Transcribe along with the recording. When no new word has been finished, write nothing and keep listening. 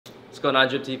What's going on,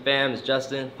 Drip Team fam? It's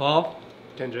Justin. Paul.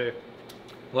 Kenjay.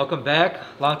 Welcome back.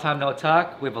 Long time no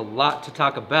talk. We have a lot to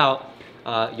talk about.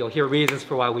 You'll hear reasons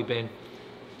for why we've been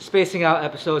spacing out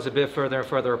episodes a bit further and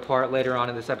further apart later on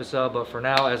in this episode. But for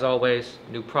now, as always,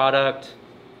 new product,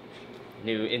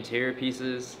 New interior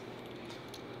pieces.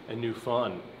 And new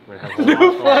fun. We're gonna have a New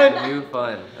lot of fun. New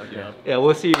fun. Okay. Yeah,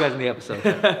 we'll see you guys in the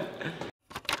episode.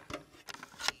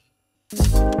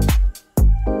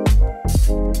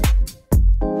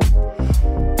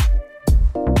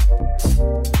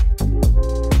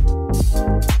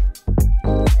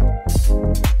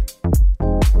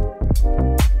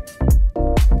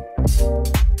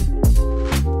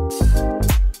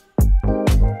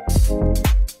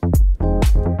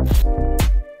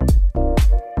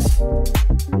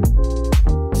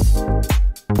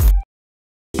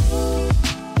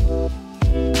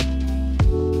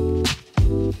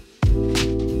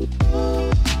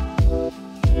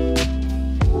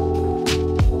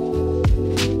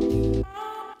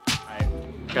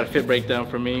 Got a fit breakdown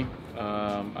for me.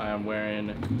 I am wearing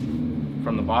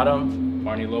from the bottom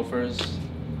Barney loafers,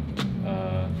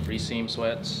 free seam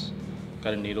sweats,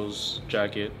 got a needles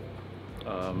jacket,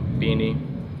 beanie.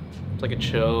 It's like a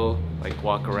chill, like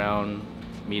walk around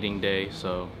meeting day,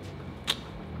 so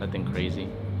nothing crazy.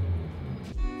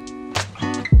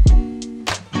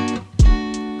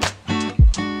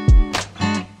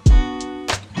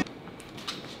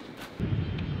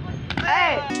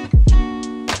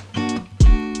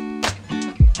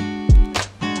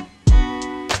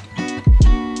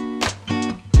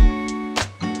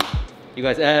 You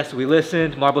guys asked, we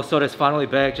listened. Marbesoda is finally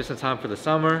back just in time for the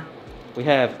summer. We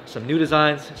have some new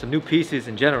designs, some new pieces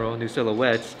in general, new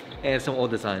silhouettes, and some old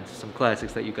designs, some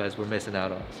classics that you guys were missing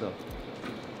out on. So,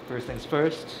 first things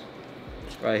first,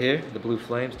 right here, the Blue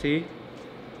Flames tee.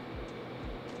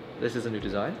 This is a new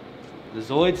design. The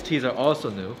Zoids tees are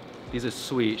also new. These are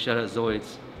sweet. Shout out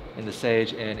Zoids in the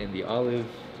sage and in the olive.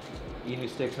 Emu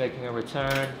sticks making a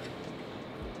return.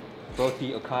 Both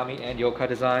the Okami and Yokai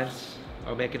designs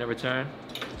are making a return.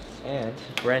 And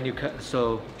brand new cut and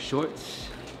sew shorts,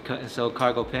 cut and sew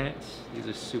cargo pants. These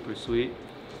are super sweet.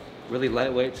 Really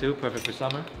lightweight too, perfect for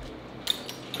summer.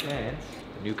 And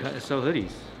new cut and sew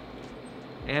hoodies.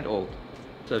 And old.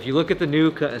 So if you look at the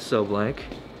new cut and sew blank,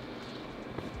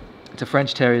 it's a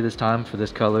French terry this time for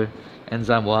this color.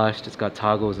 Enzyme washed, it's got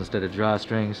toggles instead of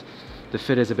drawstrings. The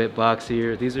fit is a bit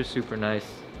boxier. These are super nice.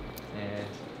 And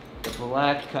the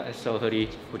black cut and sew hoodie,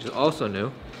 which is also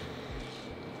new,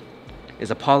 is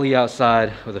a poly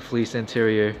outside with a fleece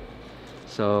interior.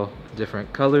 So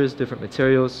different colors, different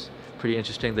materials. Pretty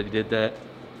interesting that he did that,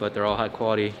 but they're all high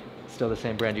quality. Still the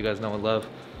same brand you guys know and love.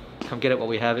 Come get it while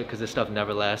we have it, because this stuff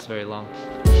never lasts very long.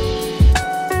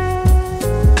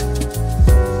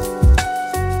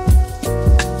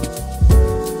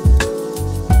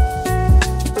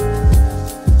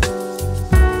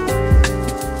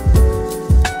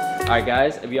 Alright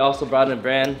guys, we also brought in a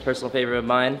brand, personal favorite of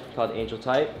mine, called Angel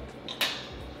Type.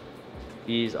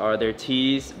 These are their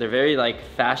tees. They're very like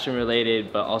fashion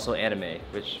related, but also anime,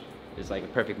 which is like a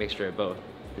perfect mixture of both.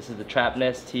 This is the Trap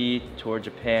Nest tee, Tour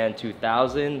Japan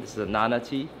 2000. This is a Nana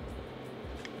tee.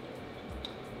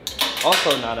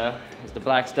 Also Nana is the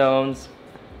Blackstones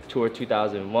Tour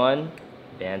 2001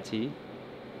 band tee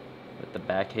with the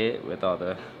back hit with all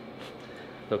the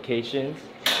locations.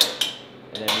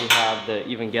 And then we have the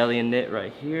Evangelion knit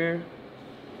right here.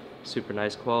 Super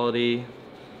nice quality.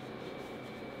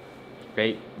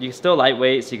 Great. You can still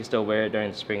lightweight, so you can still wear it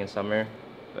during the spring and summer.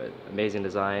 But amazing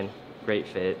design, great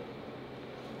fit.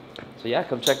 So yeah,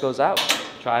 come check those out.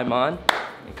 Try them on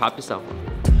and cop yourself one.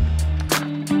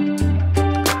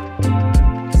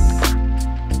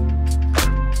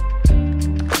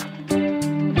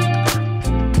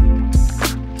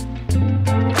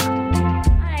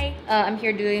 I'm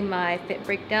here doing my fit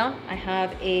breakdown. I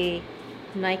have a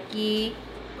Nike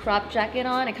crop jacket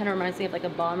on. It kind of reminds me of like a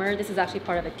bomber. This is actually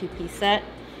part of a two-piece set.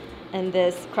 And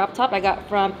this crop top I got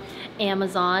from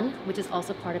Amazon, which is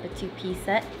also part of a two-piece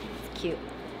set. It's cute.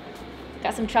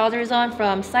 Got some trousers on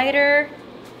from Cider,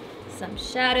 some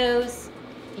shadows,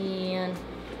 and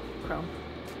chrome.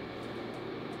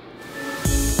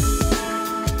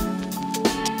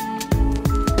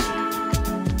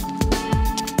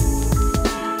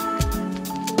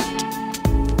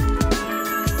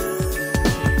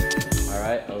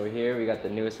 We got the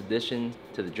newest addition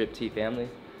to the Drip Tea family.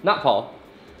 Not Paul,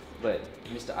 but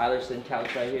Mr. Eilerson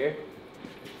couch right here.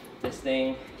 This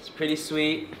thing is pretty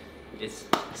sweet. It's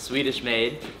Swedish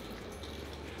made.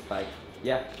 Like,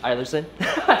 yeah, Eilerson.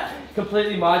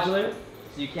 Completely modular,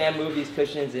 so you can move these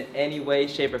cushions in any way,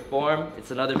 shape, or form.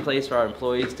 It's another place for our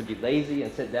employees to be lazy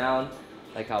and sit down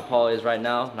like how Paul is right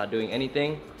now, not doing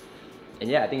anything. And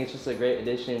yeah, I think it's just a great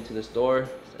addition to the store.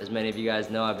 As many of you guys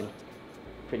know, I've been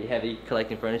pretty heavy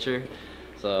collecting furniture.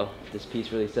 So this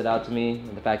piece really stood out to me.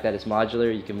 And the fact that it's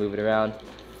modular, you can move it around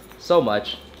so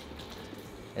much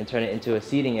and turn it into a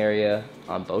seating area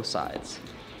on both sides.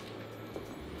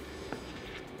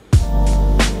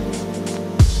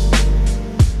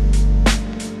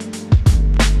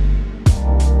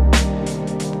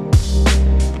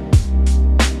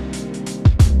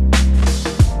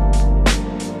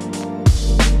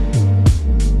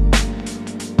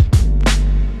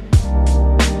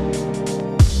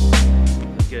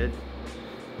 Good.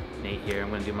 Nate here. I'm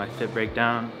gonna do my fit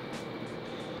breakdown.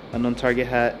 Unknown Target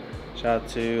hat. Shout out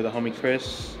to the homie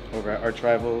Chris over at Arch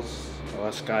Rivals.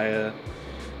 Alaskaya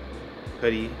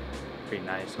hoodie. Pretty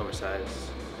nice, oversized,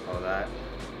 all of that.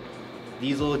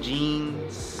 Diesel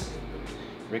jeans.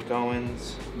 Rick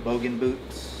Owens Bogan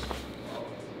boots.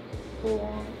 Full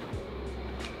on.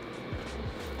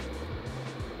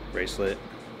 Bracelet.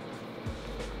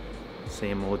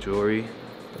 Same old jewelry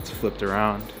that's flipped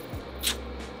around.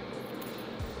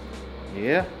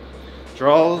 Yeah.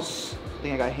 Draws. I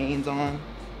think I got Hanes on.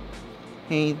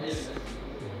 Hanes.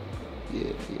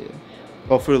 Yeah.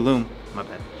 Oh, for the loom. My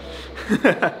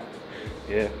bad.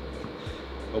 Yeah.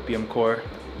 Opium core.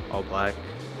 All black.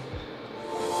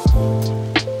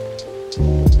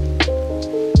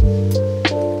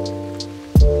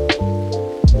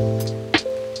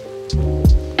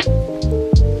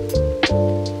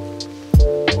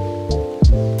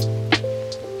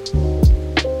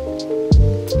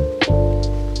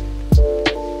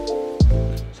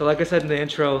 So like I said in the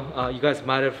intro, you guys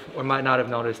might have or might not have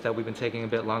noticed that we've been taking a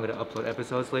bit longer to upload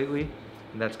episodes lately.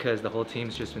 And that's because the whole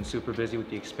team's just been super busy with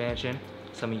the expansion.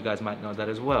 Some of you guys might know that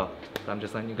as well. But I'm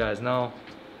just letting you guys know,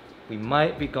 we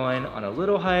might be going on a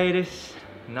little hiatus.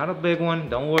 Not a big one,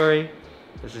 don't worry.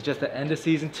 This is just the end of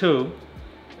season 2.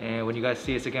 And when you guys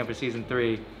see us again for season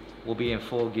 3, we'll be in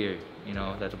full gear. You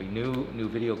know, that'll be new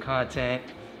video content,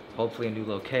 hopefully a new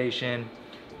location,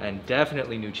 and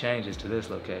definitely new changes to this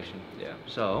location. Yeah.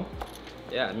 So,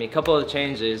 yeah, I mean, a couple of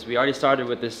changes. We already started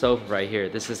with this sofa right here.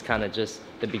 This is kind of just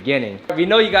the beginning. We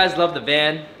know you guys love the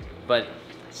van, but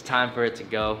it's time for it to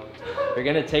go. We're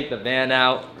gonna take the van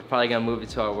out. We're probably gonna move it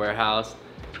to our warehouse.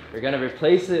 We're gonna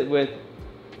replace it with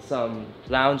some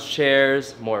lounge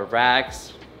chairs, more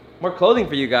racks, more clothing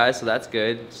for you guys, so that's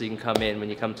good. So you can come in when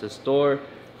you come to the store,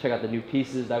 check out the new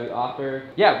pieces that we offer.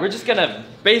 Yeah, we're just gonna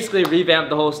basically revamp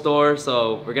the whole store.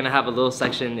 So we're gonna have a little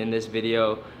section in this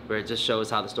video where it just shows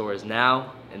how the store is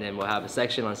now. And then we'll have a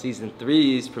section on season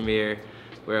 3's premiere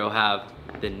where it'll have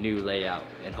the new layout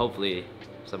and hopefully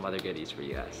some other goodies for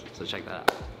you guys. So check that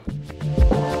out.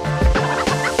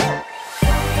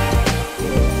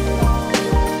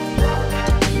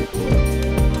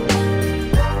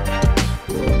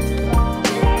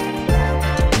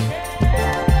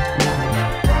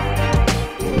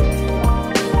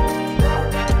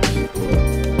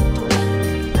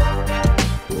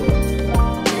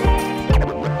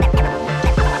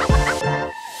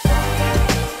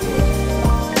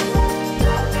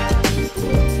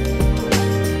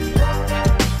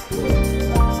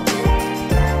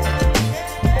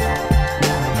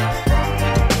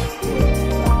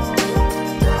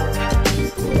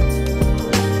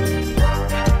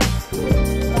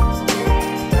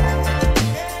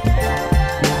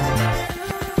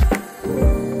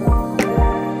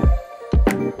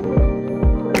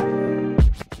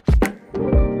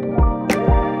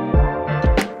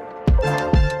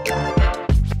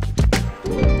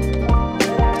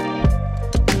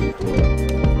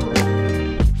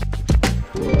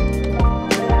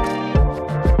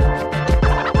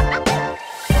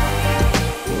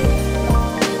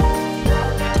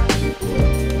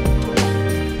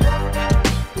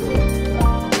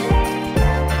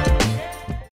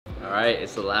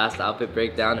 It's the last outfit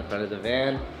breakdown in front of the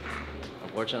van,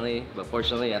 unfortunately, but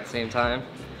fortunately at the same time.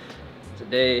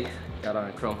 Today, got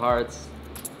on Chrome Hearts,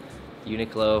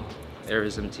 Uniqlo,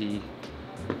 Aerism tee,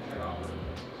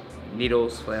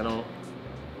 needles, flannel,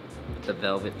 with the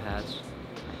velvet patch,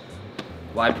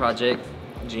 Y Project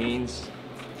jeans,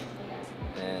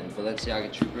 and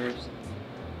Balenciaga Troopers,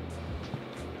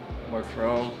 more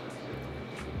chrome,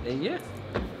 and yeah,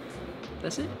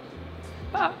 that's it.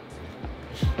 Bye.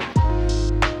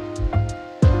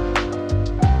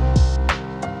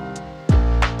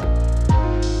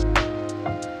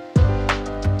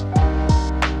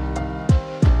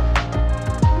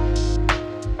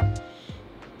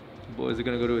 boys are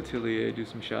gonna go to Atelier, do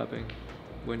some shopping,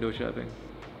 window shopping.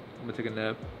 I'm gonna take a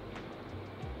nap.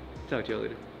 Talk to y'all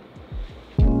later.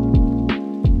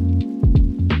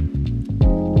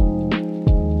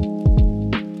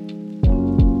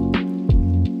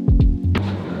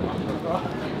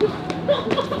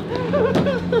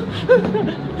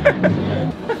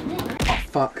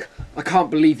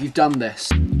 believe you've done this.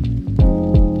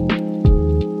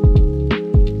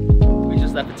 We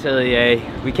just left Atelier.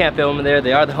 We can't film in there.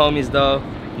 They are the homies though.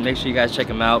 Make sure you guys check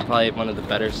them out. Probably one of the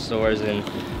better stores in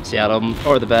Seattle,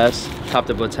 or the best. Copped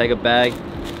a Bottega bag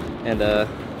and a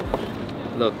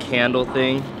little candle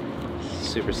thing.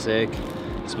 Super sick.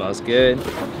 Smells good.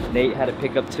 Nate had a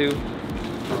pickup too.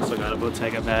 Also got a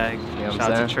Bottega bag. You know what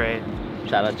Shout I'm out to Trey.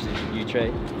 Shout out to you,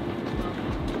 Trey.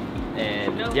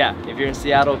 And yeah, if you're in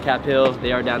Seattle, Cap Hill,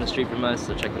 they are down the street from us,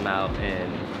 so check them out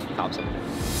and cop something.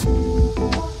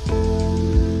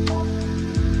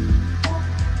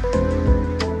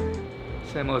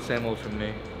 Same old from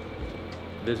me.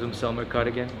 Visum summer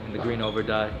cardigan in the green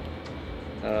overdye.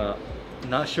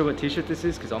 Not sure what t-shirt this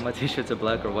is because all my t-shirts are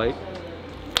black or white.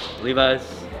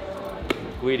 Levi's,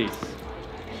 Guidi's.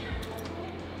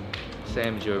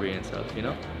 Same jewelry and stuff, you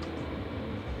know?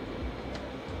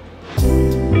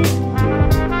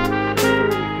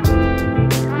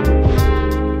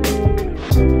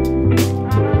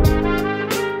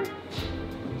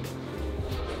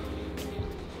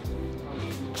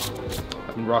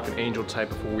 I've been rocking Angel type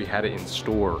before we had it in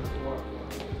store.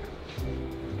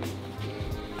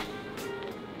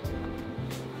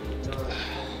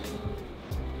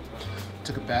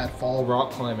 Took a bad fall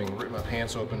rock climbing, ripped my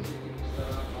pants open.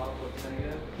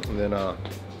 And then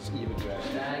it's even drag.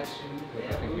 I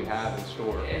think we have in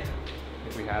store. I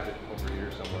think we have it over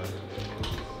here somewhere.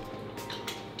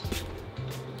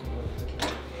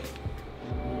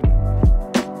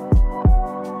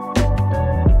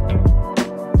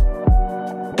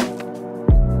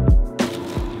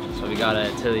 So we got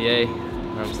an Atelier, you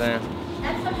know what I'm saying?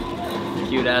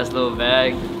 Cute ass little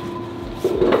bag.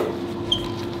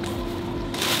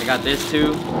 I got this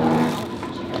too.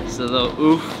 It's a little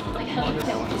oof.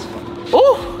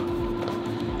 Ooh!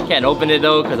 Can't open it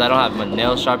though because I don't have my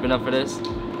nails sharp enough for this. These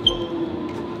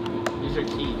are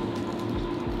teeth.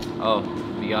 Oh,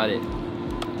 we got it.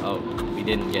 Oh, we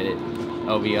didn't get it.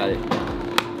 Oh, we got it.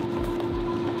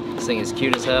 This thing is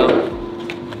cute as hell.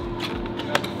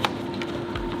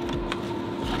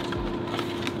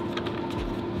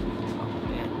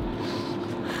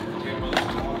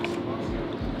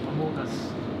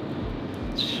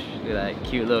 Look at that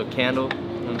cute little candle, you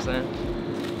know what I'm saying?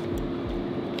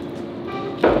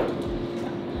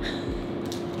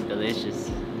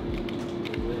 Delicious.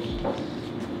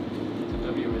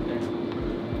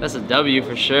 That's a W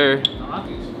for sure.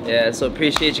 Yeah, so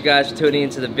appreciate you guys for tuning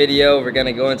into the video. We're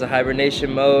gonna go into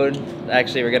hibernation mode.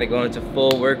 Actually, we're gonna go into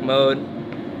full work mode.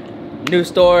 New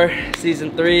store,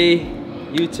 season 3,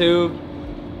 YouTube,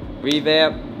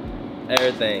 revamp,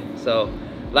 everything. So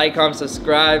like, comment,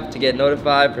 subscribe to get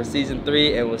notified for season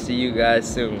 3, and we'll see you guys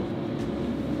soon.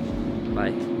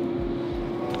 Bye.